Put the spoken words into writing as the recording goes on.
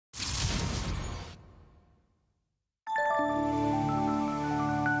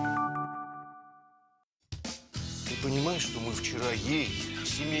понимаешь, что мы вчера ей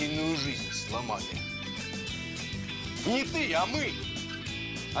семейную жизнь сломали? Не ты, а мы!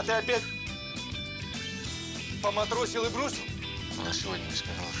 А ты опять поматросил и бросил? Она сегодня мне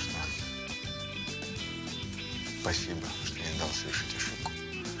сказала, что спасибо, что не дал совершить ошибку.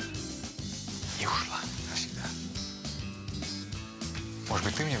 И ушла навсегда. Может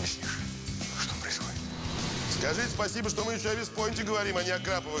быть, ты мне объяснишь, что происходит? Скажите спасибо, что мы еще о Веспойнте говорим, а не о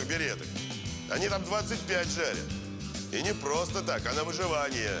краповых беретах. Они там 25 жарят. И не просто так, а на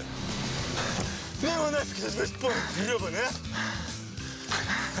выживание. Ну его нафиг, этот Веспойнт гребаный, а?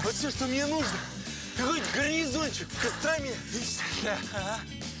 Вот все, что мне нужно, какой-нибудь гарнизончик в Костроме. Да, ага.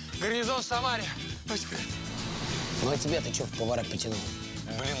 Гарнизон в Самаре. Ну а тебя-то что в повара потянул?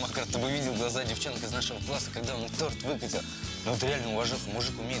 Блин, Макар, ты бы видел глаза девчонок из нашего класса, когда он торт выкатил. Ну вот реально уважуха,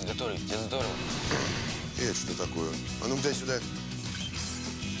 мужик умеет готовить, это здорово. И это что такое? А ну дай сюда.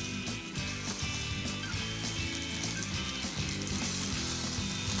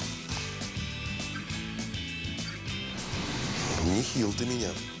 Нехил ты меня.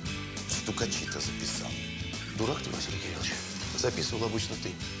 Стукачи-то записал. Дурак ты, Василий Кириллович. Записывал обычно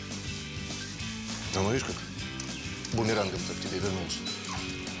ты. Ну, видишь, как бумерангом-то к тебе вернулся.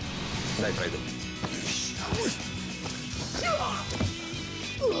 Дай пройду.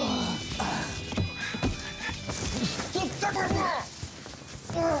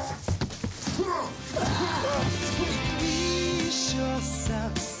 Еще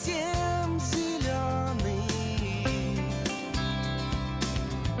совсем зеленый,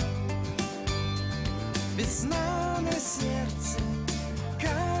 весна на сердце,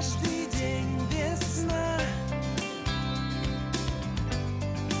 каждый день весна.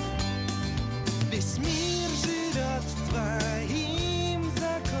 Весь мир живет твоим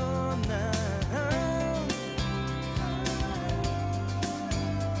законом.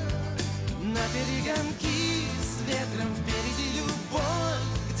 На перегонки с ветром впереди любовь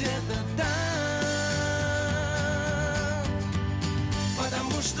где-то там.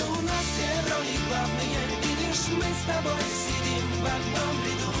 Потому что у нас все роли главные. Видишь, мы с тобой сидим в одном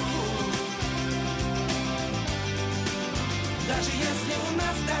ряду. Даже если у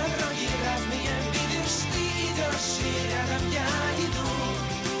нас дороги разные, видишь, ты идешь и рядом я иду.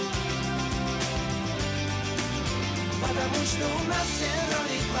 Потому что у нас все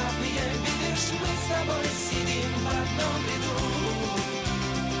роли главные, видишь, мы с тобой сидим в одном ряду.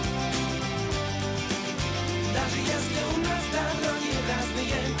 Даже если у нас дороги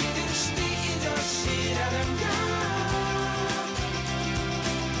разные, видишь, ты идешь и рядом я.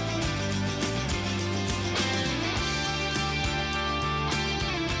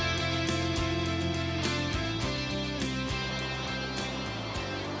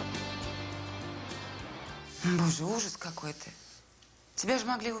 Боже, ужас какой-то. Тебя же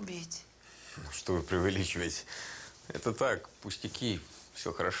могли убить. Ну, что вы преувеличиваете? Это так, пустяки,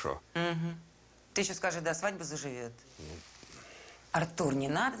 все хорошо. Угу. Ты еще скажи, до свадьбы заживет. Артур, не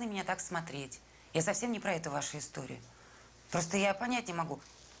надо на меня так смотреть. Я совсем не про эту вашу историю. Просто я понять не могу.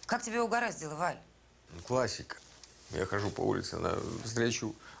 Как тебе угораздило, Валь? Ну, классика. Я хожу по улице, на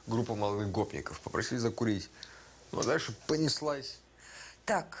встречу группу молодых гопников. Попросили закурить. Ну, а дальше понеслась.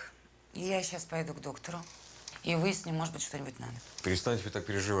 Так, я сейчас пойду к доктору и выясню, может быть, что-нибудь надо. Перестаньте вы так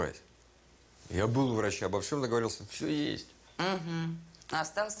переживать. Я был у врача, обо всем договорился, все есть. Угу.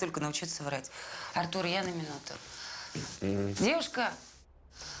 Осталось только научиться врать. Артур, я на минуту. Девушка,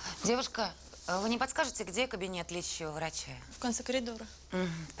 вы не подскажете, где кабинет лечащего врача? В конце коридора.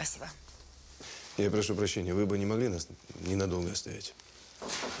 Спасибо. Я прошу прощения, вы бы не могли нас ненадолго оставить?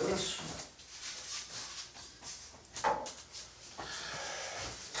 Хорошо.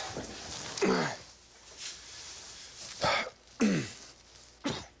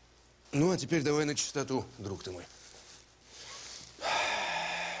 Ну, а теперь давай на чистоту, друг ты мой.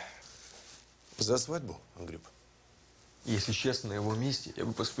 За свадьбу, Андрюк? Если честно, на его месте я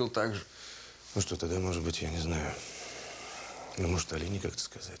бы поступил так же. Ну что, тогда, может быть, я не знаю. Ну, может, Алине как-то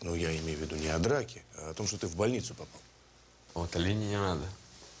сказать. Ну, я имею в виду не о драке, а о том, что ты в больницу попал. Вот Алине не надо.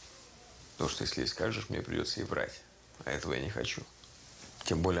 Потому что если ей скажешь, мне придется ей врать. А этого я не хочу.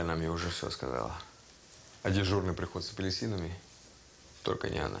 Тем более она мне уже все сказала. А дежурный приход с апельсинами только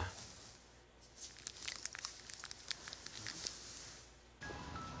не она.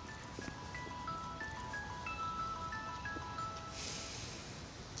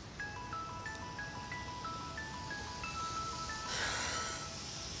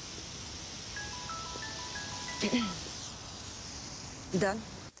 Да.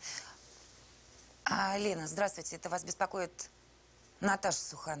 Лена, здравствуйте. Это вас беспокоит Наташа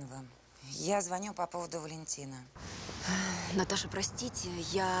Суханова. Я звоню по поводу Валентина. Наташа, простите,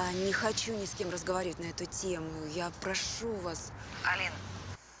 я не хочу ни с кем разговаривать на эту тему. Я прошу вас. Алин,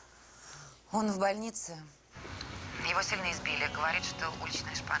 он в больнице. Его сильно избили. Говорит, что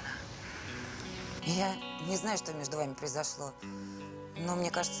уличная шпана. Я не знаю, что между вами произошло, но мне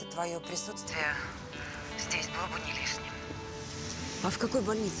кажется, твое присутствие здесь было бы не лишним. А в какой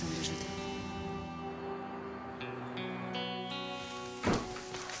больнице он лежит?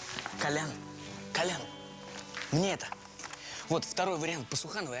 Колян, мне это. Вот второй вариант по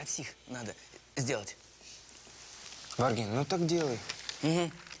Сухановой от всех надо сделать. Варгин, ну так делай.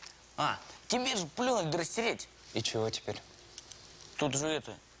 Угу. Тебе же плюнуть да растереть. И чего теперь? Тут же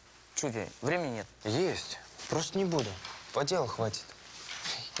это. Чё тебе, времени нет? Есть. Просто не буду. По делу хватит.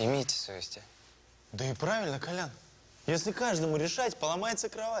 Имейте совесть. Да и правильно, Колян. Если каждому решать, поломается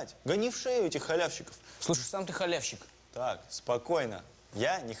кровать. Гони в шею этих халявщиков. Слушай, сам ты халявщик. Так, спокойно.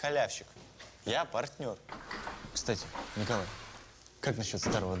 Я не халявщик. Я партнер. Кстати, Николай, как насчет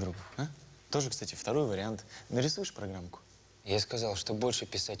старого друга, а? Тоже, кстати, второй вариант. Нарисуешь программку? Я сказал, что больше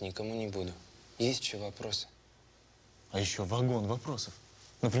писать никому не буду. Есть еще вопросы. А еще вагон вопросов.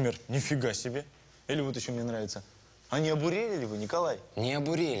 Например, нифига себе. Или вот еще мне нравится. А не обурели ли вы, Николай? Не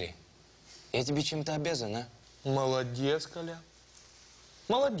обурели. Я тебе чем-то обязан, а? Молодец, Коля.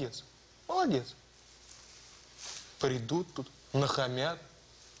 Молодец. Молодец. Придут тут, нахамят,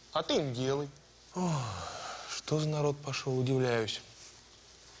 а ты им делай. Ох, что за народ пошел, удивляюсь.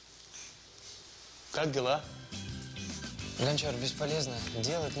 Как дела? Гончар, бесполезно.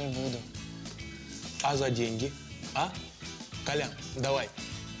 Делать не буду. А за деньги? А? Колян, давай.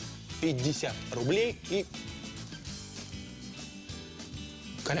 50 рублей и...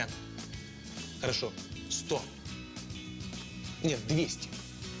 Колян. Хорошо. 100. Нет, 200.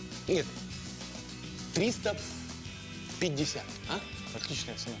 Нет. 350. А?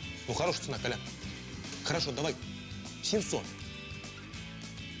 Отличная цена. Ну, хорошая цена, Колян. Хорошо, давай. 700.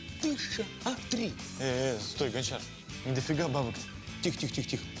 1000. А? 3. Стой, Гончар. Не дофига бабок-то. Тихо, тихо, тихо,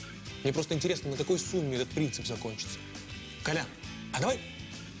 тихо. Мне просто интересно, на какой сумме этот принцип закончится. Колян, а давай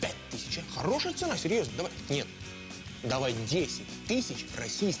 5000. А? Хорошая цена, серьезно. Давай. Нет. Давай 10 000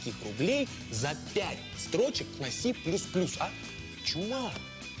 российских рублей за 5 строчек на C++, а? Чума.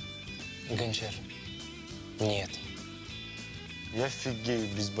 Гончар, нет. Я фигею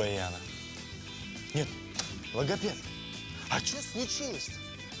без баяна. Нет, логопед. А что случилось-то?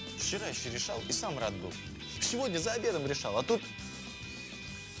 Вчера еще решал и сам рад был. Сегодня за обедом решал, а тут...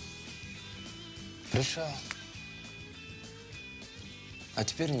 Решал. А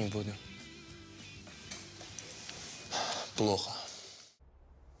теперь не буду. Плохо.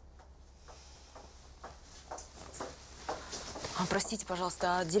 Простите,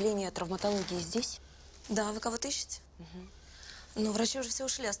 пожалуйста, а отделение травматологии здесь? Да, вы кого-то ищете? Но врачи уже все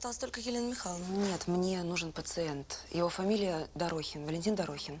ушли, осталась только Елена Михайловна. Нет, мне нужен пациент. Его фамилия Дорохин, Валентин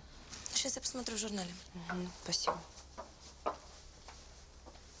Дорохин. Сейчас я посмотрю в журнале. Спасибо.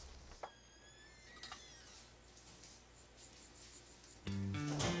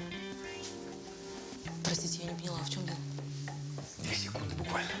 Простите, я не поняла, а в чем дело? 2 секунды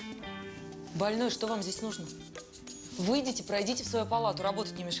буквально. Больной, что вам здесь нужно? Выйдите, пройдите в свою палату,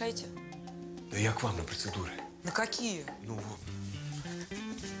 работать не мешайте. Да я к вам на процедуры. На какие? Ну вот.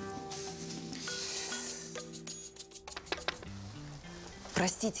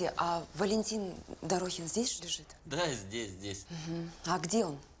 Простите, а Валентин Дорохин здесь лежит? Да, здесь. А где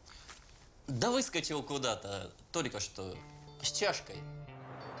он? Да выскочил куда-то, только что, с чашкой.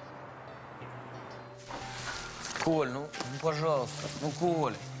 Коль, ну пожалуйста, ну,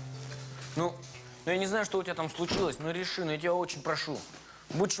 Коль. Ну, я не знаю, что у тебя там случилось, но реши, я тебя очень прошу.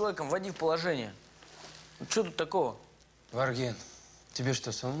 Будь человеком, вводи в положение. Ну, что тут такого? Варген, тебе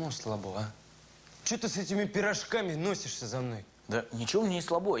что, самому слабо, а? Че ты с этими пирожками носишься за мной? Да ничего мне не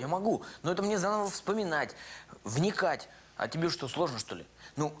слабо, я могу. Но это мне заново вспоминать, вникать. А тебе что, сложно, что ли?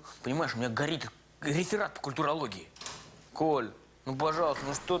 Ну, понимаешь, у меня горит реферат по культурологии. Коль, ну, пожалуйста,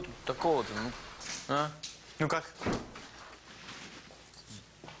 ну что тут такого-то, ну, а? Ну как?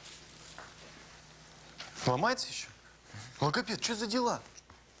 Ломается еще? Логопед, что за дела?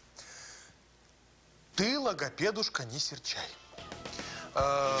 Ты, логопедушка, не серчай.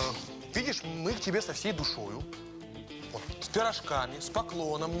 Видишь, мы к тебе со всей душою. Вот, с пирожками, с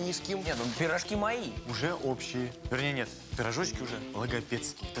поклоном низким. Нет, ну пирожки мои. Уже общие. Вернее, нет, пирожочки уже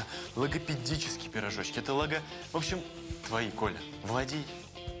логопедские. Это логопедические пирожочки. Это В общем, твои, Коля. Владей.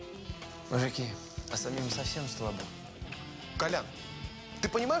 Мужики, а самим совсем слабо. Колян, ты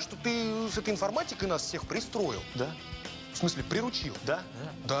понимаешь, что ты с этой информатикой нас всех пристроил? Да. В смысле, приручил? Да?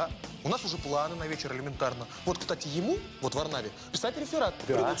 Да. У нас уже планы на вечер элементарно. Вот, кстати, ему, вот в Варнаве, писать реферат по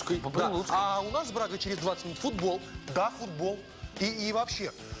Прилуцкой. по Прилуцкой. Да. А у нас с Брагой через 20 минут футбол. Да, футбол. И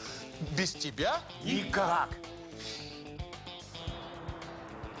вообще, без тебя никак.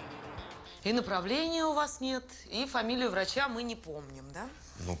 И направления у вас нет, и фамилию врача мы не помним, да?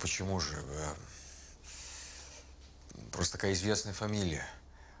 Ну почему же? Просто такая известная фамилия.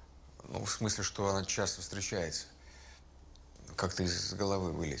 Ну, в смысле, что она часто встречается. Как-то из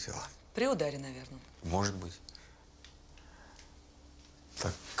головы вылетела. При ударе, наверное. Может быть.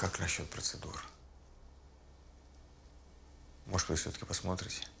 Так как насчет процедур? Может, вы все-таки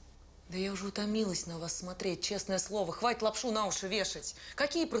посмотрите? Да я уже утомилась на вас смотреть, честное слово. Хватит лапшу на уши вешать.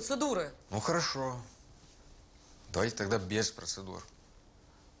 Какие процедуры? Ну, хорошо. Давайте тогда без процедур.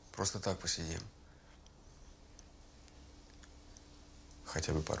 Просто так посидим.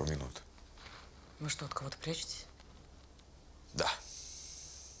 Хотя бы пару минут. Вы что, от кого-то прячетесь? Да.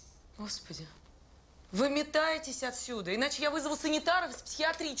 Господи. Вы метаетесь отсюда, иначе я вызову санитаров из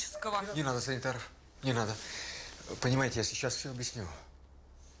психиатрического. Не надо санитаров. Не надо. Понимаете, я сейчас все объясню.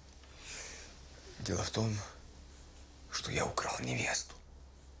 Дело в том, что я украл невесту.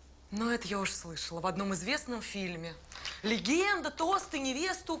 Ну, это я уж слышала в одном известном фильме. Легенда, тосты,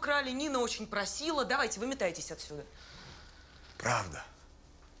 невесту украли. Нина очень просила. Давайте, выметайтесь отсюда. Правда.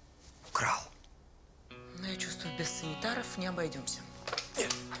 Украл. Но я чувствую, без санитаров не обойдемся.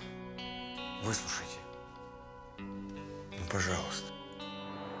 Нет. Выслушайте. Ну, пожалуйста.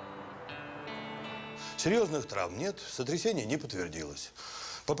 Серьезных травм нет, сотрясение не подтвердилось.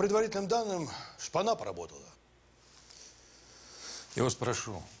 По предварительным данным, шпана поработала. Я вас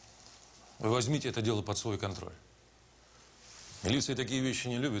прошу, вы возьмите это дело под свой контроль. Милиция такие вещи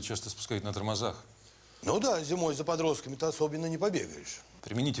не любит, часто спускает на тормозах. Ну да, зимой за подростками-то особенно не побегаешь.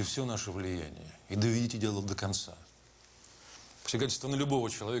 Примените все наше влияние и доведите дело до конца. Посягательство на любого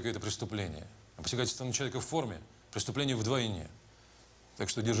человека – это преступление. А посягательство на человека в форме – преступление вдвойне. Так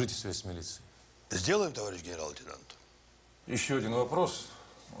что держите связь с милицией. Сделаем, товарищ генерал-лейтенант. Еще один вопрос.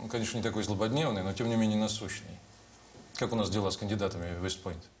 Он, конечно, не такой злободневный, но тем не менее насущный. Как у нас дела с кандидатами в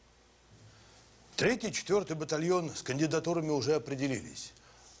Вестпойнт? 3-й, 4-й батальон с кандидатурами уже определились.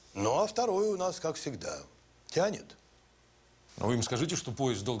 Ну, а 2-й у нас, как всегда, тянет. Но вы им скажите, что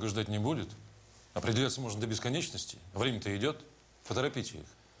поезд долго ждать не будет. Определяться можно до бесконечности. Время-то идет. Поторопите их.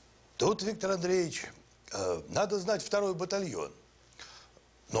 Тут, Виктор Андреевич, надо знать 2-й батальон.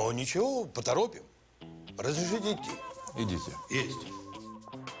 Но ничего, поторопим. Разрешите идти? Идите. Есть.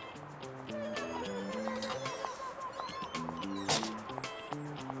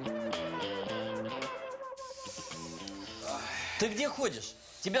 Ты где ходишь?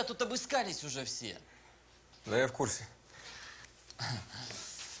 Тебя тут обыскались уже все. Да, я в курсе.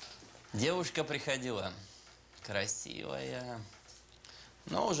 Девушка приходила. Красивая.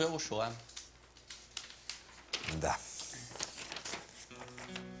 Но уже ушла. Да.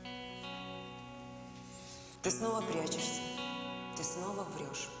 Ты снова прячешься. Ты снова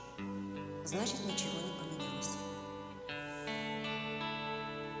врешь. Значит, ничего не поменялось.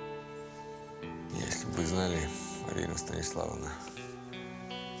 Если бы вы знали, Марина Станиславовна,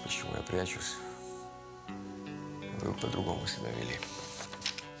 почему я прячусь, вы бы по-другому себя вели.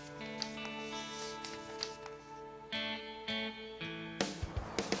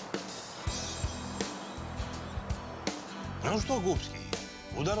 Ну что, Губский,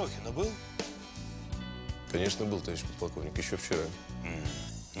 у Дорохина был? Конечно, был, товарищ подполковник, еще вчера.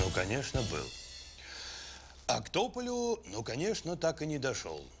 Ну, конечно, был. А к Тополю, ну, конечно, так и не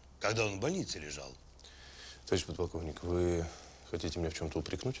дошел, когда он в больнице лежал. Товарищ подполковник, вы хотите меня в чем-то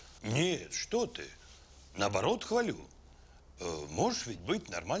упрекнуть? Нет, что ты. Наоборот, хвалю. Можешь ведь быть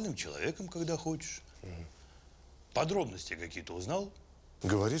нормальным человеком, когда хочешь. Подробности какие-то узнал?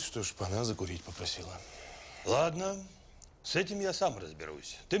 Говорит, что шпана закурить попросила. Ладно, с этим я сам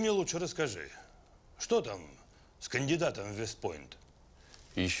разберусь. Ты мне лучше расскажи, что там с кандидатом в Вестпойнт?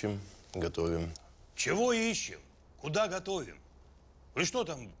 Ищем, готовим. Чего ищем? Куда готовим? Вы что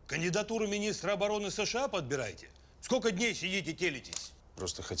там, кандидатуру министра обороны США подбираете? Сколько дней сидите, телитесь?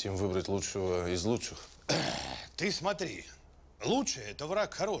 Просто хотим выбрать лучшего из лучших. Ты смотри, лучшее – это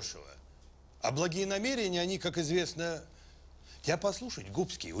враг хорошего. А благие намерения, они, как известно… Тебя послушать,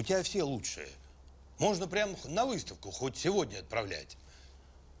 Губский, у тебя все лучшие. Можно прямо на выставку хоть сегодня отправлять.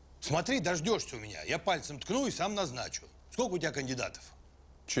 Смотри, дождешься у меня. Я пальцем ткну и сам назначу. Сколько у тебя кандидатов?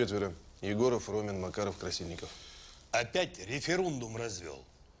 4. Егоров, Ромин, Макаров, Красильников. Опять референдум развел.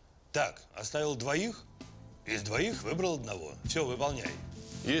 Так, оставил 2, из 2 выбрал 1. Все, выполняй.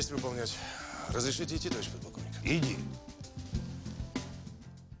 Есть выполнять. Разрешите идти, товарищ подполковник? Иди.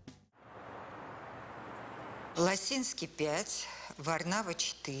 Лосинский 5, Варнава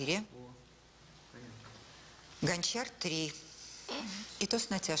 4, Гончар 3. И то с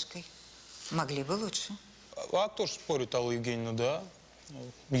натяжкой. Могли бы лучше. А кто ж спорит, Алла Евгеньевна, да?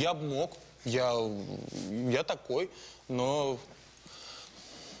 Я бы мог, я такой, но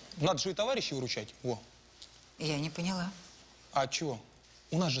надо же и товарищей выручать. Во. Я не поняла. А чего?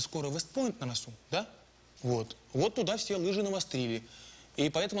 У нас же скоро Вестпойнт на носу, да? Вот. Вот туда все лыжи навострили. И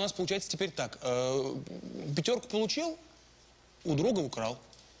поэтому у нас получается теперь так. Пятерку получил, у друга украл.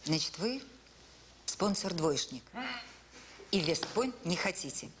 Значит, вы спонсор-двоечник. И Вестпойнт не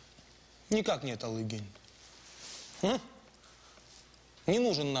хотите. Никак нет, Алла Евгеньевна. Не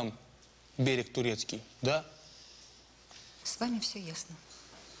нужен нам берег турецкий, да? С вами все ясно.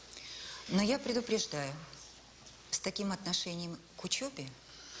 Но я предупреждаю, с таким отношением к учебе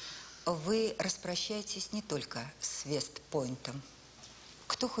вы распрощаетесь не только с Вестпойнтом.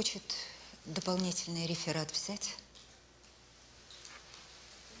 Кто хочет дополнительный реферат взять?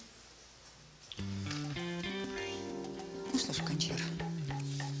 Ну что ж, Гончар,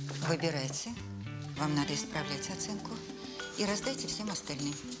 выбирайте. Вам надо исправлять оценку. И раздайте всем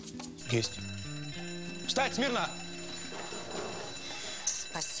остальным. Есть. Встать, смирно!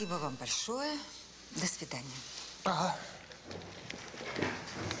 Спасибо вам большое. До свидания. Ага.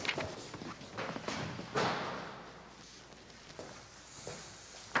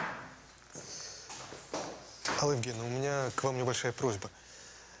 Алла Евгеньевна, у меня к вам небольшая просьба.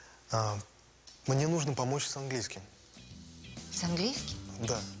 Мне нужно помочь с английским. С английским?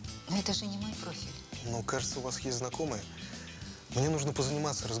 Да. Но это же не мой профиль. Но, кажется, у вас есть знакомые. Мне нужно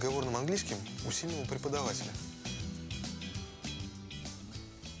позаниматься разговорным английским у сильного преподавателя.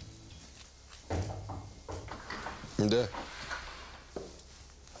 Да.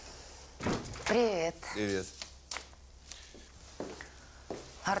 Привет. Привет.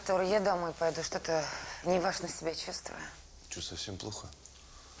 Артур, я домой пойду. Что-то неважно себя чувствую. Что, совсем плохо?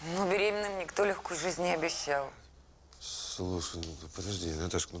 Ну, беременным никто легкую жизнь не обещал. Слушай, ну подожди,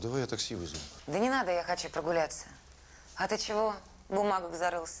 Наташка, ну давай я такси вызову. Да не надо, я хочу прогуляться. А ты чего в бумагах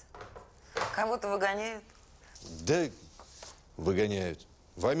зарылся? Кого-то выгоняют? Да выгоняют.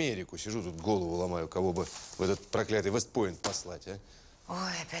 В Америку сижу, тут голову ломаю, кого бы в этот проклятый Вестпойнт послать, а?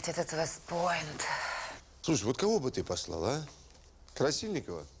 Ой, опять этот Вестпойнт. Слушай, вот кого бы ты послал, а?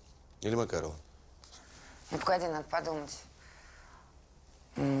 Красильникова или Макарова? Ну, погоди, надо подумать.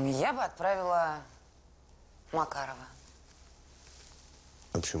 Я бы отправила Макарова.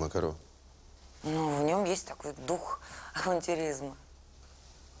 А почему Макарова? Ну, в нем есть такой дух авантюризма.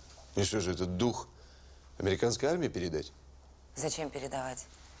 И что же, этот дух американской армии передать? Зачем передавать?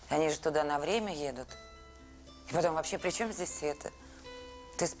 Они же туда на время едут. И потом, вообще, при чем здесь Света?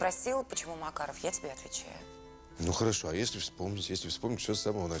 Ты спросил, почему Макаров? Я тебе отвечаю. Ну хорошо, а если вспомнить все с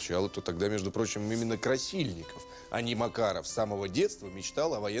самого начала, то тогда, между прочим, именно Красильников, а не Макаров, с самого детства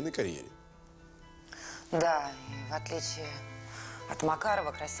мечтал о военной карьере. Да, и в отличие от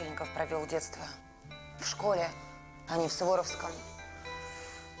Макарова, Красильников провел детство в школе, а не в Суворовском,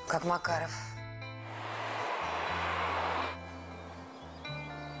 как Макаров.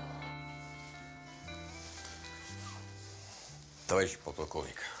 Товарищ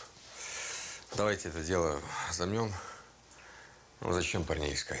полковник, давайте это дело замнем. Ну, зачем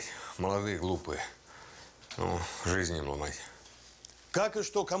парней искать? Молодые, глупые. Ну, жизнь им ломать. Как и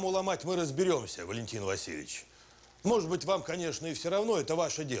что кому ломать, мы разберемся, Валентин Васильевич. Может быть, вам, конечно, и все равно, это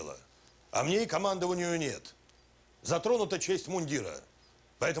ваше дело. А мне и командованию нет. Затронута честь мундира.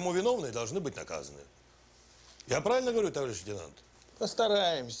 Поэтому виновные должны быть наказаны. Я правильно говорю, товарищ лейтенант?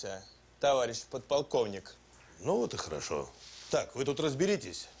 Постараемся, товарищ подполковник. Ну вот и хорошо. Так, вы тут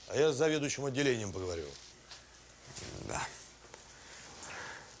разберитесь, а я с заведующим отделением поговорю. Да.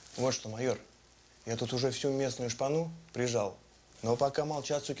 Вот что, майор, я тут уже всю местную шпану прижал. Но пока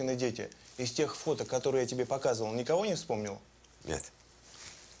молчат сукины дети, из тех фото, которые я тебе показывал, никого не вспомнил? Нет.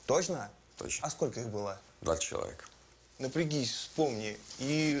 Точно? Точно. А сколько их было? 20 человек. Напрягись, вспомни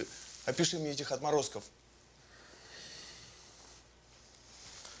и опиши мне этих отморозков.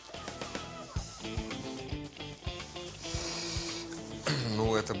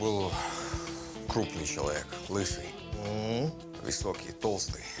 Ну, это был крупный человек, лысый, высокий,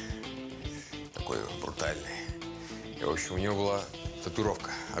 толстый, такой брутальный. И, в общем, у него была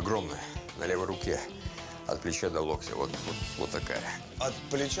татуировка огромная на левой руке, от плеча до локтя, вот такая. От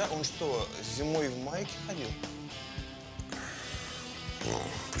плеча? Он что, зимой в майке ходил? Ну,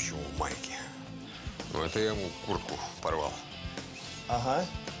 почему в майке? Ну, это я ему куртку порвал. Ага.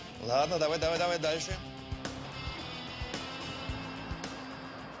 Ладно, давай дальше.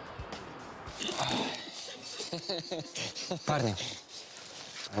 Парни,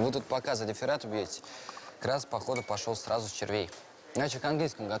 вы тут пока за реферат убьете. Как раз, походу, пошел сразу с червей. Иначе к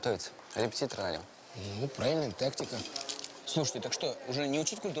английскому готовиться. Репетитор нанял. Ну, правильная тактика. Слушайте, так что, уже не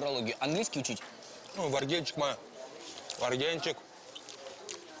учить культурологию, английский учить? Ну, Варгенчик моя. Варгенчик.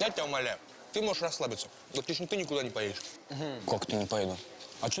 Я тебя умоляю, ты можешь расслабиться. Вот лично ты никуда не поедешь. Как ты не поеду?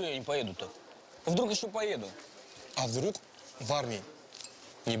 А чего я не поеду-то? Вдруг еще поеду? А вдруг в армии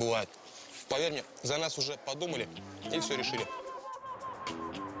не бывает. Поверь мне, за нас уже подумали и все решили.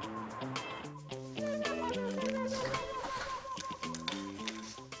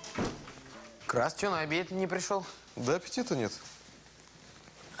 Крас, что, на обед не пришел? Да аппетита нет.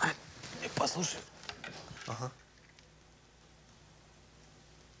 Послушай, Ага.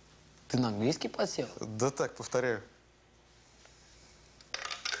 ты на английский подсел? Да так, повторяю.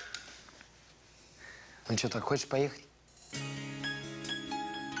 Ну что, так хочешь поехать?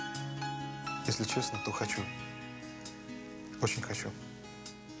 Если честно, то хочу. Очень хочу.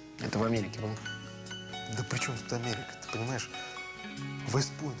 Это в Америке, был? Да при чем тут Америка, ты понимаешь?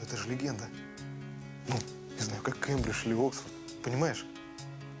 Вест-Пойнт, это же легенда. Ну, не знаю, как Кембридж или Оксфорд, понимаешь?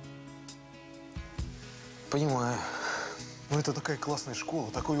 Понимаю. Ну, это такая классная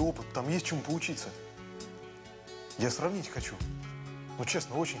школа, такой опыт, там есть чему поучиться. Я сравнить хочу. Ну,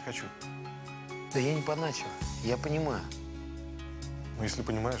 честно, очень хочу. Да я не подначиваю, я понимаю. Ну, если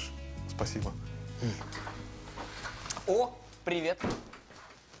понимаешь, спасибо. О, привет.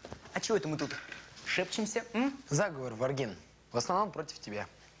 А чего это мы тут шепчемся? Заговор, Варгин. В основном против тебя.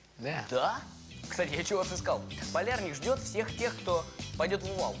 Да. Да? Кстати, я чего сыскал? Полярник ждет всех тех, кто пойдет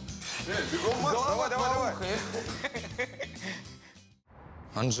в увал. Бегом марш, давай.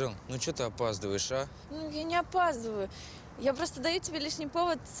 Анжел, ну что ты опаздываешь, а? Ну, я не опаздываю. Я просто даю тебе лишний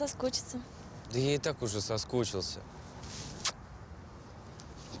повод соскучиться. Да я и так уже соскучился.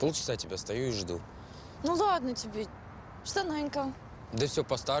 Полчаса тебя стою и жду. Ну ладно тебе. Что новенького? Да все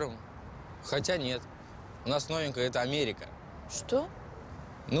по-старому. Хотя нет. У нас новенькая – это Америка. Что?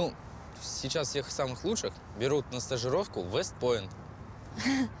 Ну, сейчас всех самых лучших берут на стажировку в Вест-Пойнт.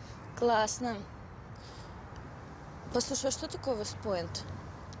 Классно. Послушай, а что такое Вест-Пойнт?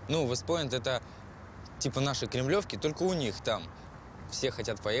 Ну, Вест-Пойнт – это типа наши Кремлевки, только у них там. Все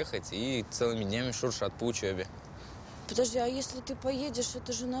хотят поехать и целыми днями шуршат по учебе. Подожди, а если ты поедешь,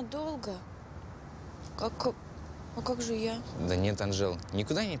 это же надолго? А как же я? Да нет, Анжел,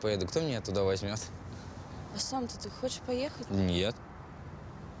 никуда не поеду. Кто меня туда возьмет? А сам-то ты хочешь поехать? Нет.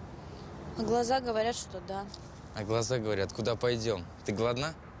 А глаза говорят, что да. А глаза говорят, куда пойдем? Ты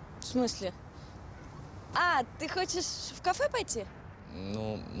голодна? В смысле? А, ты хочешь в кафе пойти?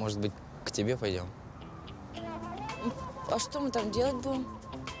 Ну, может быть, к тебе пойдем? А что мы там делать будем?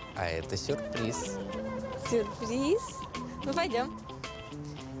 А это сюрприз. Сюрприз? Ну, пойдем.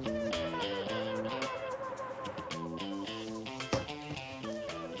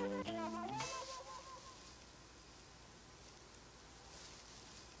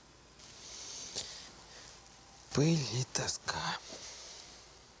 Пыль и тоска.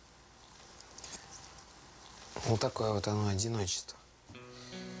 Вот такое вот оно, одиночество.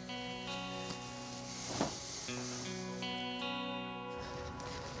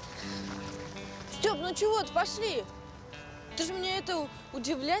 Степ, ну чего ты, пошли. Ты же меня это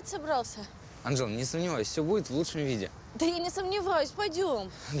удивлять собрался. Анжел, не сомневайся, все будет в лучшем виде. Да я не сомневаюсь, пойдем.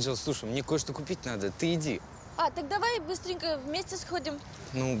 Анжел, слушай, мне кое-что купить надо, ты иди. А, так давай быстренько вместе сходим.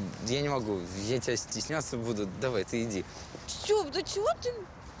 Ну, я не могу, я тебя стесняться буду. Давай, ты иди. Степ, да чего ты?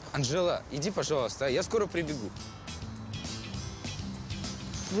 Анжела, иди, пожалуйста, я скоро прибегу.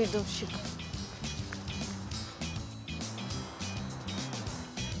 Выдумщик.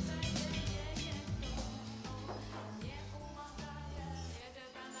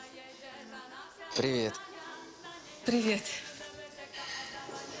 Привет. Привет.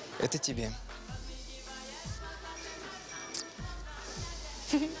 Это тебе.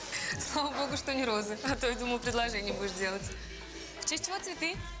 Слава богу, что не розы, а то, я думаю, предложение будешь делать. В честь чего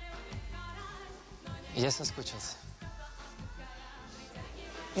цветы? Я соскучился.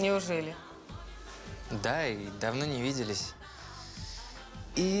 Неужели? Да, и давно не виделись.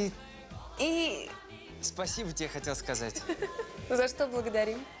 И спасибо тебе хотел сказать. За что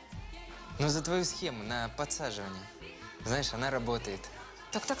благодарим? Ну, за твою схему на подсаживание. Знаешь, она работает.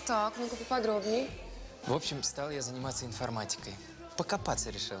 Так, ну-ка поподробнее. В общем, стал я заниматься информатикой. Покопаться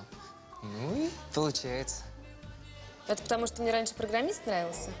решил. Ну и получается. Это потому, что мне раньше программист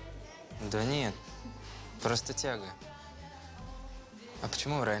нравился? Да нет, просто тяга. А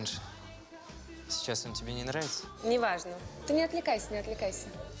почему раньше? Сейчас он тебе не нравится? Неважно. Ты не отвлекайся, не отвлекайся.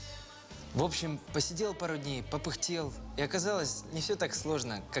 В общем, посидел пару дней, попыхтел. И оказалось, не все так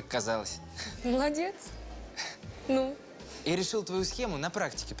сложно, как казалось. Молодец. Ну? И решил твою схему на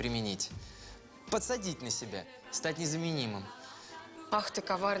практике применить. подсадить на себя, стать незаменимым. Ах ты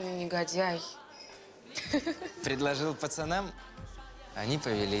коварный негодяй. Предложил пацанам, они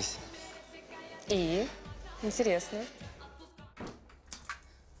повелись. И? Интересно.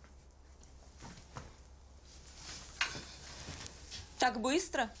 Так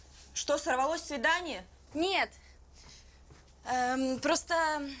быстро? Что, сорвалось свидание? Нет.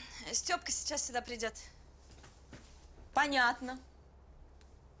 Просто Степка сейчас сюда придет. Понятно.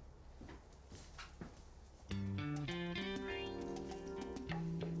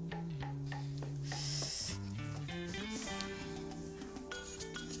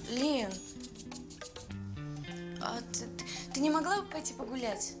 Лен, а ты не могла бы пойти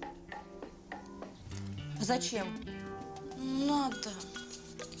погулять? Зачем? Надо.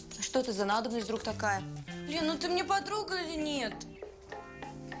 Что ты за надобность вдруг такая? Лен, ну ты мне подруга или нет?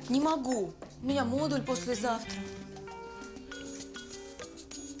 Не могу. У меня модуль послезавтра.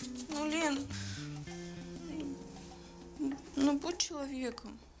 Ну, Лен, ну будь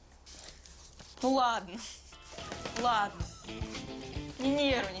человеком. Ну ладно. Ладно. Не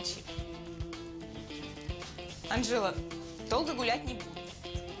нервничай. Анжела, долго гулять не буду.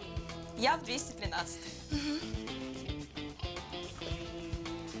 Я в 213.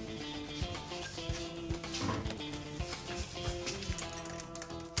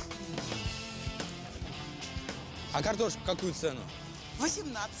 А картошку какую цену?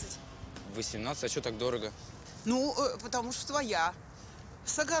 18. 18, а что так дорого? Ну, потому что твоя.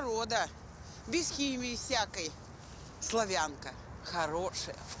 С огорода. Без химии всякой. Славянка.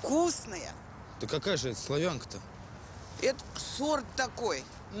 Хорошая, вкусная. Да какая же это славянка-то? Это сорт такой.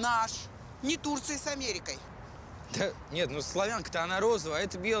 Наш. Не Турция с Америкой. Да нет, ну славянка-то она розовая, а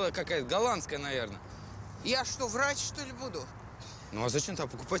это белая какая-то, голландская, наверное. Я что, врач, что ли, буду? Ну а зачем там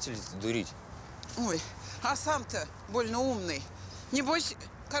покупателей-то дурить? Ой, а сам-то больно умный. Небось,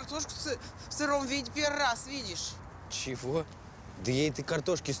 картошку в сыром виде первый раз видишь. Чего? Да я этой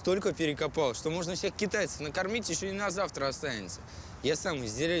картошки столько перекопал, что можно всех китайцев накормить, еще и на завтра останется. Я сам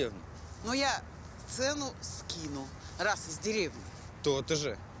из деревни. Ну, я цену скину, раз из деревни. То-то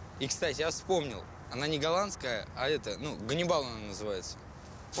же. И, кстати, я вспомнил. Она не голландская, а это, ну, Ганнибал она называется.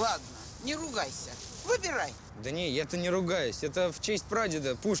 Ладно, не ругайся. Выбирай. Да не, я-то не ругаюсь. Это в честь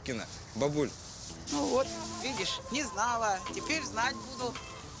прадеда Пушкина, бабуль. Ну вот, видишь, не знала. Теперь знать буду.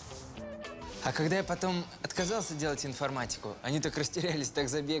 А когда я потом отказался делать информатику, они так растерялись, так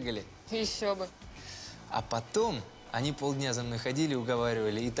забегали. Еще бы. А потом они полдня за мной ходили,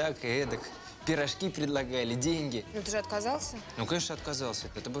 уговаривали, и так, и эдак. Пирожки предлагали, деньги. Ну ты же отказался? Ну, конечно, отказался.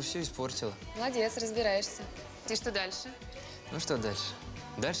 Это бы все испортило. Молодец, разбираешься. И что дальше? Ну, что дальше?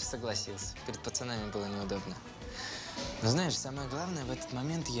 Дальше согласился. Перед пацанами было неудобно. Но знаешь, самое главное, в этот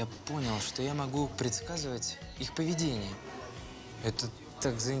момент я понял, что я могу предсказывать их поведение. Это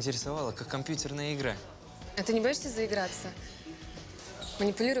так заинтересовало, как компьютерная игра. А ты не боишься заиграться?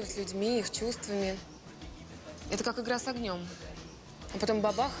 Манипулировать людьми, их чувствами. Это как игра с огнем. А потом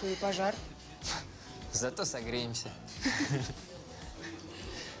бабах и пожар. Зато согреемся.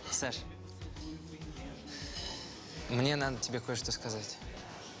 Саш, мне надо тебе кое-что сказать.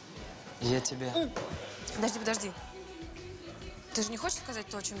 Я тебя… Подожди, подожди. Ты же не хочешь сказать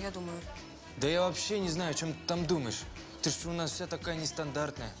то, о чем я думаю? Да я вообще не знаю, о чем ты там думаешь. Ты же у нас вся такая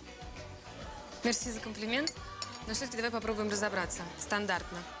нестандартная. Мерси за комплимент, но все-таки давай попробуем разобраться.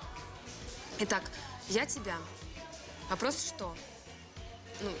 Стандартно. Итак, я тебя. Вопрос что?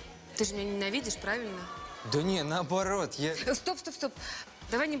 Ну, ты же меня ненавидишь, правильно? Да не, наоборот, я… Стоп, стоп, стоп.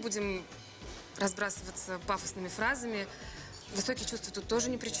 Давай не будем разбрасываться пафосными фразами. Высокие чувства тут тоже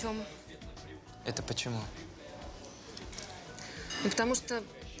ни при чем. Это почему? Ну, потому что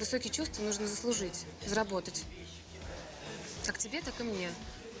высокие чувства нужно заслужить, заработать. Как тебе, так и мне.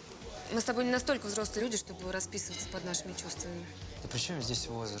 Мы с тобой не настолько взрослые люди, чтобы расписываться под нашими чувствами. Да при чем здесь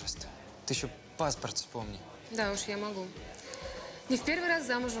возраст? Ты еще паспорт вспомни. Да уж, я могу. Не в первый раз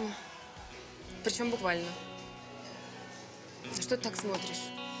замужем. Причем буквально. Что ты так смотришь?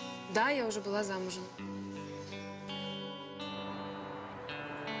 Да, я уже была замужем.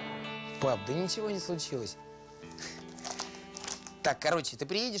 Пап, да ничего не случилось. Так, короче, ты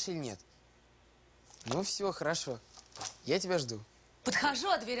приедешь или нет? Ну, все, хорошо. Я тебя жду. Подхожу,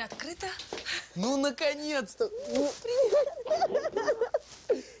 а дверь открыта. Ну, наконец-то!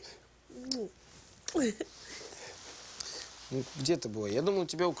 Ну, где ты была? Я думал,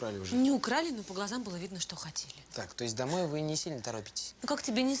 тебя украли уже. Не украли, но по глазам было видно, что хотели. Так, то есть домой вы не сильно торопитесь? Ну как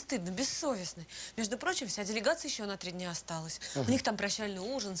тебе не стыдно, бессовестный? Между прочим, вся делегация еще на 3 дня осталась. У них там прощальный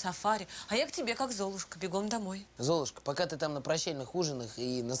ужин, сафари. А я к тебе, как Золушка, бегом домой. Золушка, пока ты там на прощальных ужинах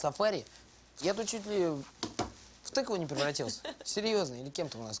и на сафари, я тут чуть ли В тыкву не превратился? Серьезно? Или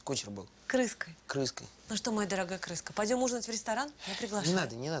кем-то у нас кучер был? Крыской. Крыской. Ну что, моя дорогая крыска, пойдем ужинать в ресторан? Я приглашаю. Не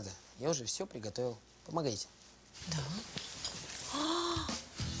надо, не надо. Я уже все приготовил. Помогайте. Да?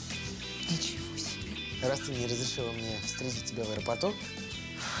 Ничего себе. Раз ты не разрешила мне встретить тебя в аэропорту,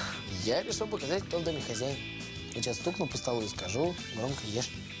 я решил показать, кто в доме хозяин. Я сейчас стукну по столу и скажу, громко ешь.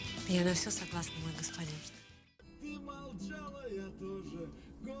 Я на все согласна, мой господин. Ты молчала, я тоже.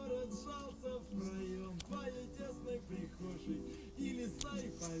 Город сжался втроем в твоей тесной прихожей. И леса, и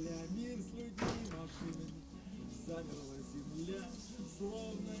поля, мир с людьми и машинами. Замерла земля,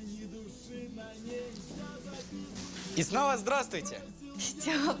 словно ни души на ней. Вся записана. И снова здравствуйте.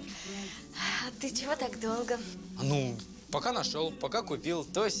 Стёп, а ты чего так долго? Ну, пока нашел, пока купил,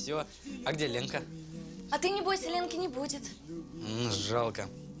 то все. А где Ленка? А ты не бойся, Ленки не будет. Жалко.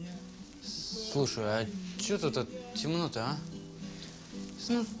 Слушай, а что тут темно-то, а?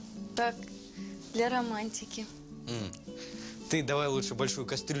 Ну, так, для романтики. Ты давай лучше большую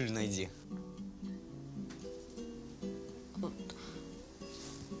кастрюлю найди.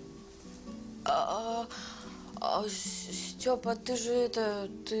 Стёпа, ты же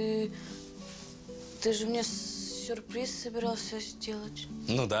ты же мне сюрприз собирался сделать.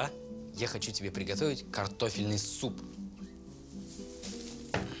 Ну да. Я хочу тебе приготовить картофельный суп.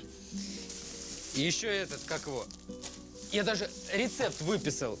 И еще этот, как его? Я даже рецепт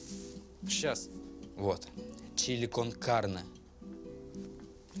выписал. Сейчас. Вот. Чили кон карне.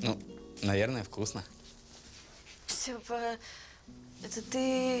 Ну, наверное, вкусно. Стёпа, это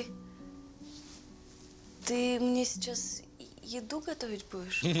ты мне сейчас еду готовить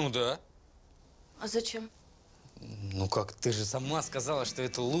будешь? Ну да. А зачем? Ну как, ты же сама сказала, что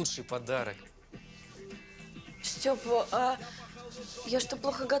это лучший подарок. Стёпа, а я что,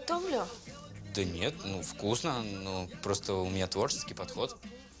 плохо готовлю? Да нет, ну вкусно, ну просто у меня творческий подход.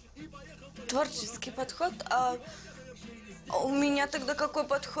 Творческий подход? А у меня тогда какой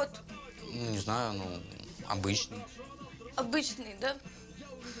подход? Ну, не знаю, ну, обычный. Обычный, да?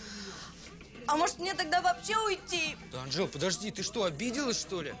 А может, мне тогда вообще уйти? Да, Анжел, подожди, ты что, обиделась,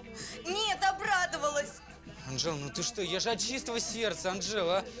 что ли? Нет, обрадовалась. Анжел, ну ты что, я же от чистого сердца, Анжел,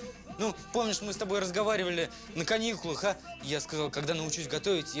 а? Ну, помнишь, мы с тобой разговаривали на каникулах, а? Я сказал, когда научусь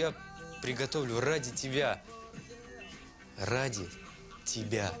готовить, я приготовлю ради тебя. Ради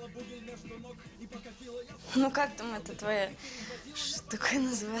тебя. Ну, как там это твоя штука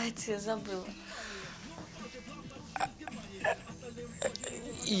называется, я забыла.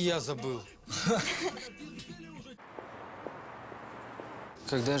 И я забыл.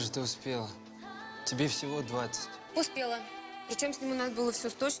 Когда же ты успела? Тебе всего 20. Успела. Причем с ним у нас было все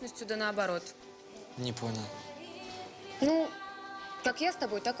с точностью, да наоборот. Не понял. Ну, как я с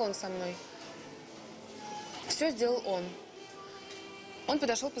тобой, так он со мной. Все сделал он. Он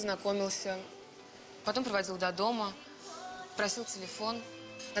подошел, познакомился, потом проводил до дома, просил телефон.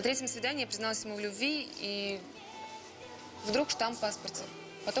 На третьем свидании я призналась ему в любви, и вдруг штамп в паспорте.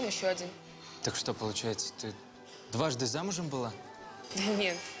 Потом еще один. Так что, получается, ты дважды замужем была?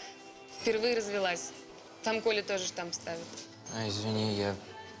 Нет, впервые развелась. Там Коля тоже штамп ставит. А, извини, я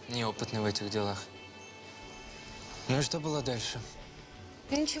неопытный в этих делах. Ну и что было дальше?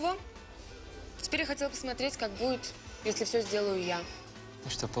 Ничего. Теперь я хотела посмотреть, как будет, если все сделаю я. И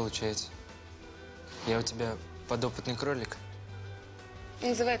что получается? Я у тебя подопытный кролик?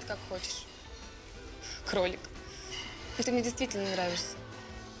 Называй это как хочешь. Кролик. Но ты мне действительно нравишься.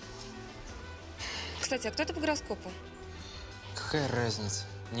 Кстати, а кто ты по гороскопу? Какая разница?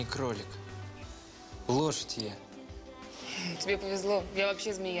 Не кролик. Лошадь я. Тебе повезло. Я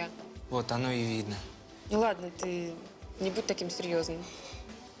вообще змея. Вот оно и видно. Ну ладно, ты не будь таким серьезным.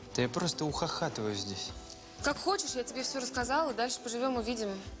 Да я просто ухахатываю здесь. Как хочешь, я тебе все рассказала. Дальше поживем,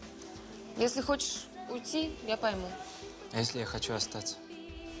 увидим. Если хочешь уйти, я пойму. А если я хочу остаться?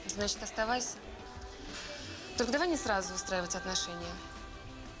 Значит, оставайся. Только давай не сразу устраивать отношения.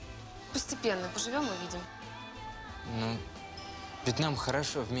 Постепенно поживем, увидим. Ну, ведь нам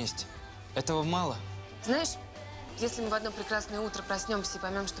хорошо вместе. Этого мало. Знаешь, если мы в одно прекрасное утро проснемся и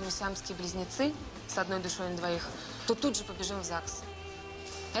поймем, что мы сиамские близнецы с одной душой на двоих, то тут же побежим в ЗАГС.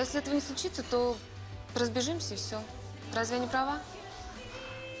 А если этого не случится, то разбежимся и все. Разве я не права?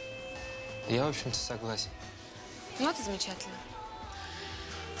 Я, в общем-то, согласен. Ну, это замечательно.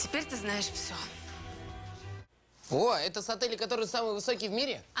 Теперь ты знаешь все. О, это с отеля, который самый высокий в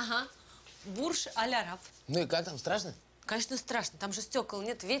мире? Ага. Бурж Аль-Араб. Ну и как там, страшно? Конечно, страшно. Там же стекол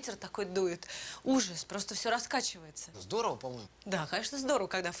нет, ветер такой дует. Ужас, просто все раскачивается. Здорово, по-моему. Да, конечно, здорово,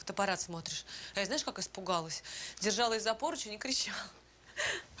 когда фотоаппарат смотришь. А я знаешь, как испугалась? Держалась за поручень и кричала.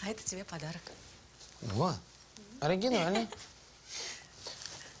 А это тебе подарок. О, оригинально.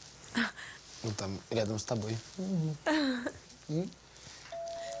 Ну, там, рядом с тобой.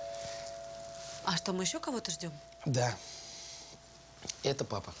 А что, мы еще кого-то ждем? Да. Это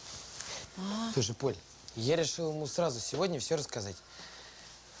папа. Слушай, Поль, я решил ему сразу сегодня все рассказать.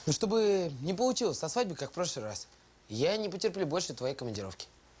 Ну, чтобы не получилось со свадьбы, как в прошлый раз. Я не потерплю больше твоей командировки.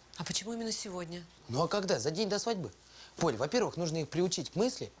 А почему именно сегодня? Ну, а когда? За день до свадьбы? Поль, во-первых, нужно их приучить к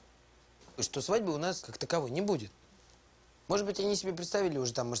мысли, что свадьбы у нас как таковой не будет. Может быть, они себе представили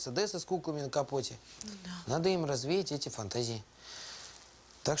уже там Мерседесы с куклами на капоте. Ну, да. Надо им развеять эти фантазии.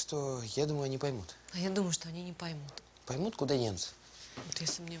 Так что, я думаю, они поймут. А я думаю, что они не поймут. Поймут, куда денутся? Вот я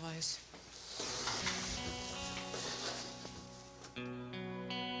сомневаюсь.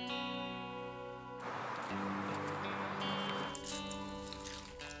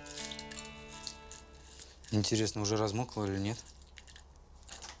 Интересно, уже размокло или нет?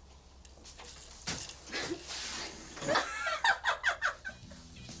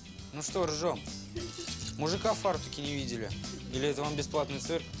 Ну что, ржем? Мужика в фартуке не видели? Или это вам бесплатный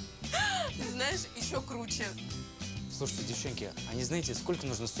цирк? Ты знаешь, еще круче. Слушайте, девчонки, а не знаете, сколько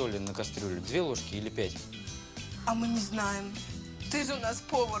нужно соли на кастрюлю? 2 ложки или 5? А мы не знаем. Ты же у нас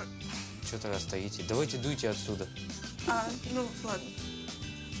повар. Что тогда стоите? Давайте дуйте отсюда. А, ну ладно.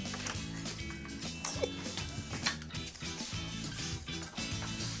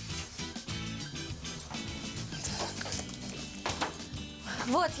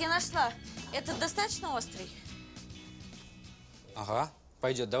 Вот, я нашла. Это достаточно острый? Ага,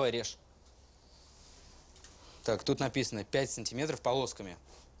 пойдет, давай режь. Так, тут написано 5 сантиметров полосками.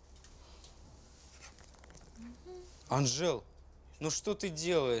 Анжел, ну что ты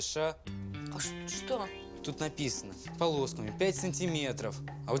делаешь, а? А что? Тут написано полосками 5 сантиметров,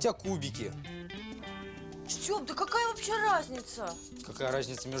 а у тебя кубики. Стёп, да какая вообще разница? Какая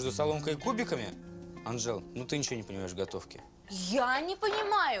разница между соломкой и кубиками? Анжел, ну ты ничего не понимаешь в готовке. Я не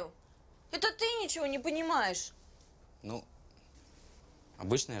понимаю. Это ты ничего не понимаешь. Ну,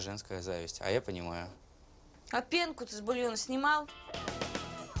 обычная женская зависть, а я понимаю. А пенку ты с бульона снимал?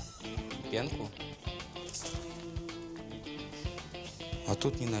 Пенку? А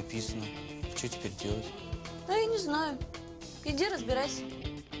тут не написано. Что теперь делать? Ну, я не знаю. Иди разбирайся.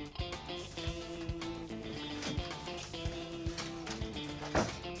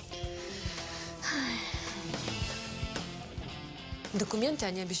 Документы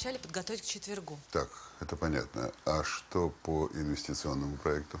они обещали подготовить к четвергу. Так, это понятно. А что по инвестиционному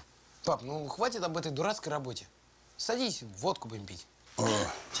проекту? Пап, ну хватит об этой дурацкой работе. Садись, водку будем пить. О,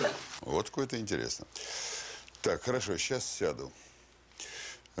 водку это интересно. Так, хорошо, сейчас сяду.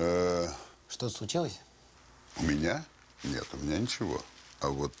 Что-то случилось? У меня? Нет, у меня ничего. А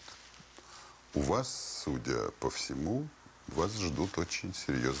вот у вас, судя по всему, вас ждут очень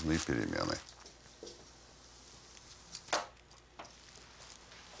серьезные перемены.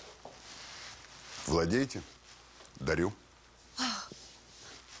 Владеете? Дарю.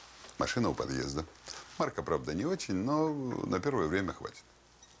 Машина у подъезда. Марка, правда, не очень, но на первое время хватит.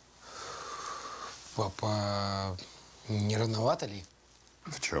 Папа, не рановато ли?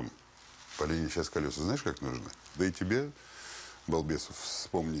 В чем? Полине сейчас колеса знаешь, как нужны? Да и тебе, балбесу,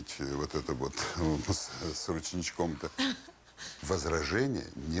 вспомнить вот это вот с ручничком-то. Возражения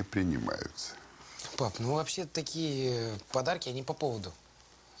не принимаются. Пап, ну вообще такие подарки, они по поводу.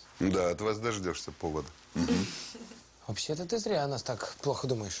 Да, от вас дождешься повода. Угу. Вообще-то ты зря о нас так плохо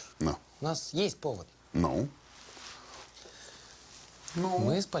думаешь. Ну? У нас есть повод. Ну?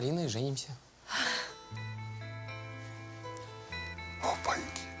 Мы с Полиной женимся.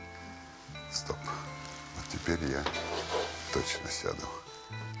 Опаньки. Стоп. Вот теперь я точно сяду.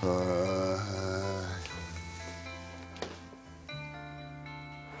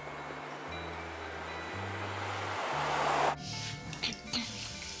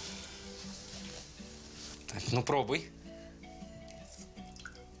 Так, ну пробуй.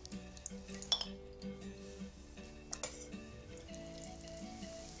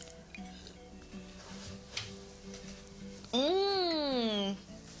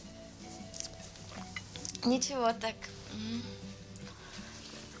 Ничего так.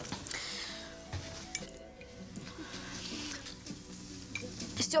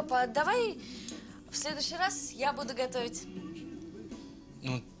 Степа, давай в следующий раз я буду готовить.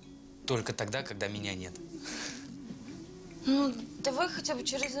 Ну, только тогда, когда меня нет. Ну, давай хотя бы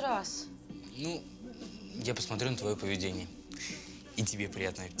через раз. Ну, я посмотрю на твое поведение. И тебе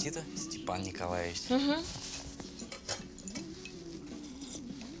приятного аппетита, Степан Николаевич. Угу.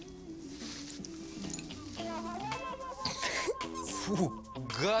 Фу,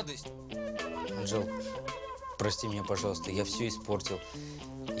 гадость! Анжел, прости меня, пожалуйста, я все испортил.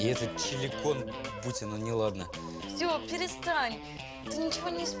 И этот чиликон, будь оно неладно. Степ, перестань. Ты ничего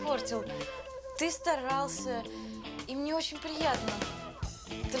не испортил. ты старался, и мне очень приятно.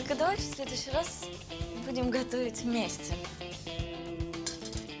 Только давай в следующий раз будем готовить вместе.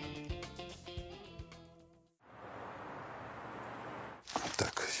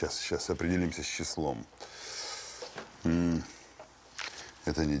 Так, сейчас определимся с числом.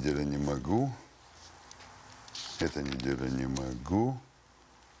 Эта неделя не могу. Эта неделя не могу.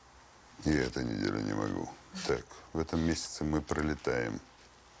 И эта неделя не могу. Так, в этом месяце мы пролетаем.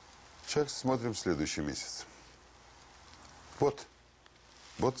 Сейчас смотрим следующий месяц. Вот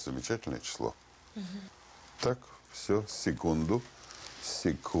замечательное число. Так, все, секунду.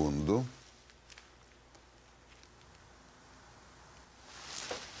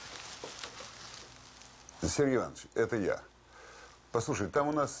 Сергей Иванович, это я. Послушай, там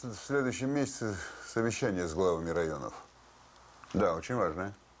у нас в следующем месяце совещание с главами районов. Да, очень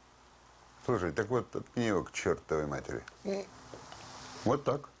важное. Слушай, так вот, отмени его к чертовой матери. Вот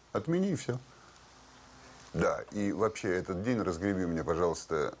так. Отмени и все. Да, и вообще этот день разгреби мне,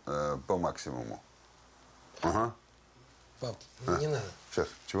 пожалуйста, по максимуму. Ага. Пап, не надо. Сейчас,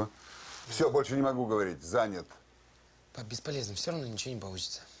 чего? Все, больше не могу говорить, занят. Пап, бесполезно, все равно ничего не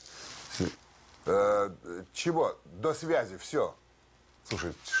получится. Чего? До связи, все.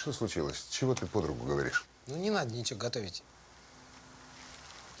 Слушай, что случилось? Чего ты подругу говоришь? Ну, не надо ничего готовить.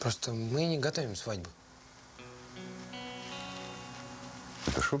 Просто мы не готовим свадьбу.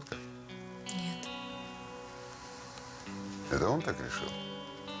 Это шутка? Нет. Это он так решил?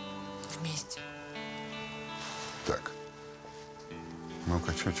 Вместе. Так.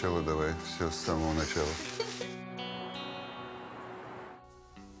 Ну-ка, чучело, давай. Все с самого начала.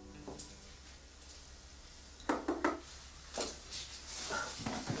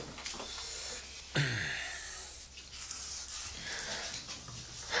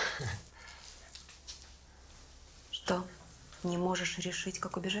 Что? Не можешь решить,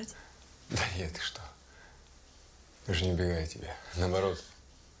 как убежать? Да нет, ты что? Я же не убегаю от тебя. Наоборот.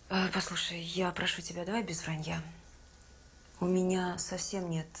 Послушай, я прошу тебя, давай без вранья. У меня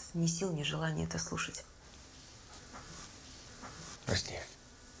совсем нет ни сил, ни желания это слушать. Прости.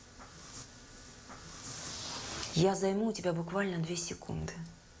 Я займу у тебя буквально 2 секунды.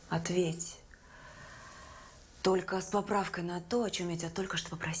 Ответь. Только с поправкой на то, о чем я тебя только что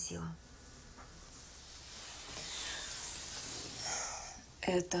попросила.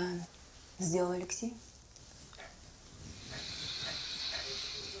 Это сделал Алексей?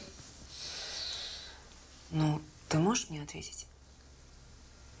 Ну, ты можешь мне ответить?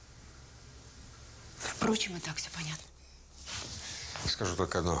 Впрочем, и так все понятно. Скажу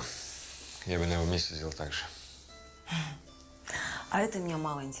только одно. Я бы на его месте сделал так же. А это меня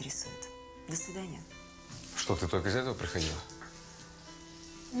мало интересует. До свидания. Что, ты только из этого приходила?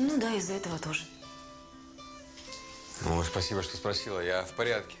 Ну да, из-за этого тоже. Ну, спасибо, что спросила. Я в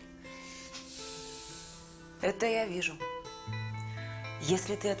порядке. Это я вижу.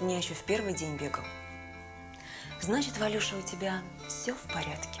 Если ты от меня еще в первый день бегал, значит, Валюша, у тебя все в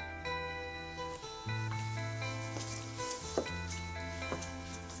порядке.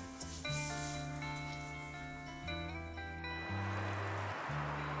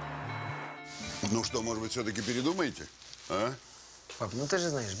 Ну что, может быть, все-таки передумаете? А? Пап, ну ты же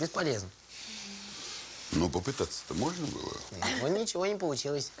знаешь, бесполезно. Ну, попытаться-то можно было? Ну, ничего не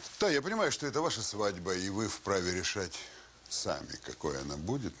получилось. Да, я понимаю, что это ваша свадьба, и вы вправе решать сами, какой она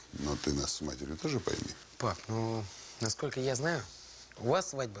будет. Но ты нас с матерью тоже пойми. Пап, ну, насколько я знаю, у вас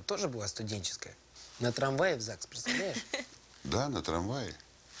свадьба тоже была студенческая. На трамвае в ЗАГС, представляешь? Да, на трамвае.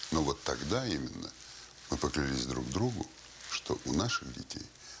 Но вот тогда именно мы поклялись друг другу, что у наших детей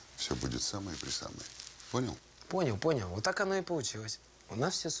все будет самое-пресамое. Понял? Понял, понял. Вот так оно и получилось. У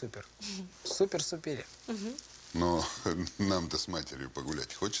нас все супер. Супер-супер. Но нам-то с матерью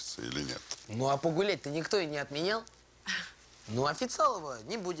погулять хочется или нет? Ну, а погулять-то никто и не отменял. Ну, официалова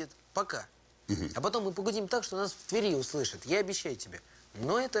не будет. Пока. А потом мы погудим так, что нас в Твери услышат. Я обещаю тебе.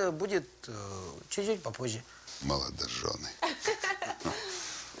 Но это будет чуть-чуть попозже. Молодожены.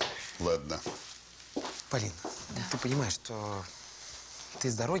 Ладно. Полин, ты понимаешь, что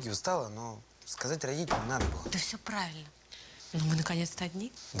ты с дороги устала, но сказать родителям надо было. Да все правильно. Ну, мы наконец-то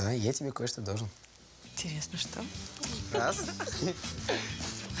одни. Да, я тебе кое-что должен. Интересно, что? Раз.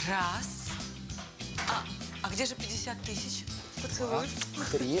 Раз. А где же 50 000? Поцелуй.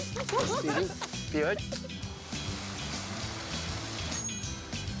 3, 4, 5.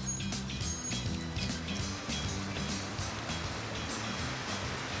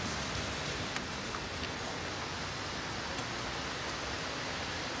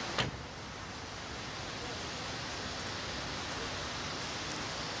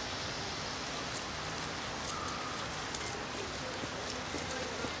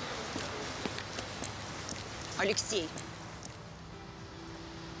 Алексей.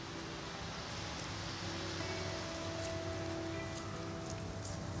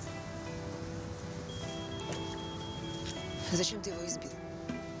 Зачем ты его избил?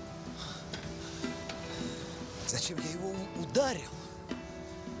 Зачем я его ударил?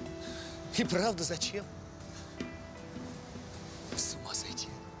 И правда, зачем? С ума сойти.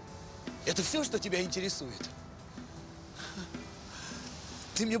 Это все, что тебя интересует?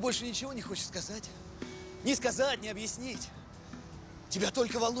 Ты мне больше ничего не хочешь сказать? Не сказать, не объяснить. Тебя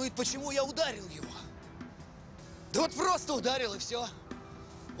только волнует, почему я ударил его. Да вот просто ударил, и все.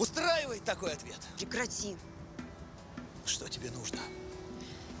 Устраивает такой ответ? Прекрати. Что тебе нужно?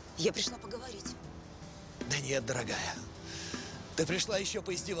 Я пришла поговорить. Да нет, дорогая. Ты пришла еще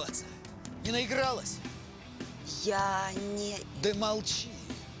поиздеваться. Не наигралась? Я не... Да молчи.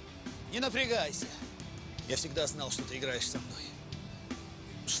 Не напрягайся. Я всегда знал, что ты играешь со мной.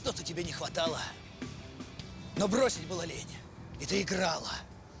 Что-то тебе не хватало. Но бросить было лень. И ты играла.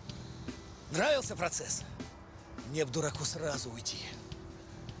 Нравился процесс? Мне б дураку сразу уйти.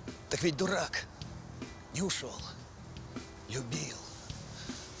 Так ведь дурак не ушел. Любил.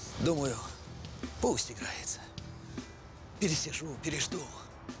 Думаю, пусть играется. Пересижу, пережду.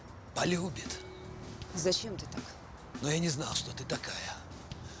 Полюбит. Зачем ты так? Но я не знал, что ты такая.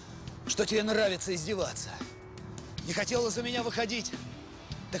 Что тебе нравится издеваться. Не хотела за меня выходить,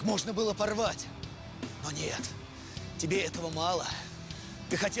 так можно было порвать. Но нет, тебе этого мало.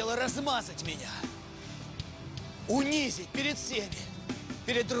 Ты хотела размазать меня. Унизить перед всеми.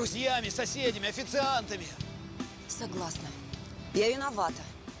 Перед друзьями, соседями, официантами. Согласна. Я виновата.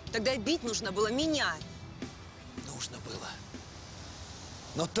 Тогда бить нужно было меня. Нужно было.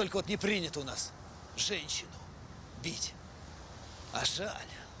 Но только вот не принято у нас женщину бить. А жаль.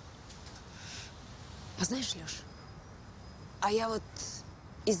 А знаешь, Леш, а я вот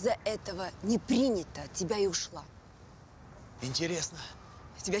из-за этого не принято от тебя и ушла. Интересно.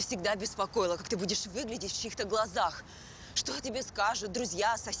 Тебя всегда беспокоило, как ты будешь выглядеть в чьих-то глазах. Что о тебе скажут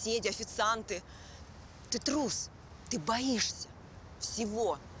друзья, соседи, официанты. Ты трус. Ты боишься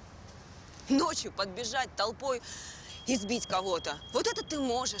всего. Ночью подбежать толпой и сбить кого-то. Вот это ты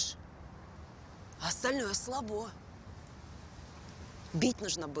можешь. А остальное слабо. Бить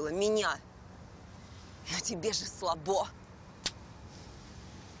нужно было меня. Но тебе же слабо.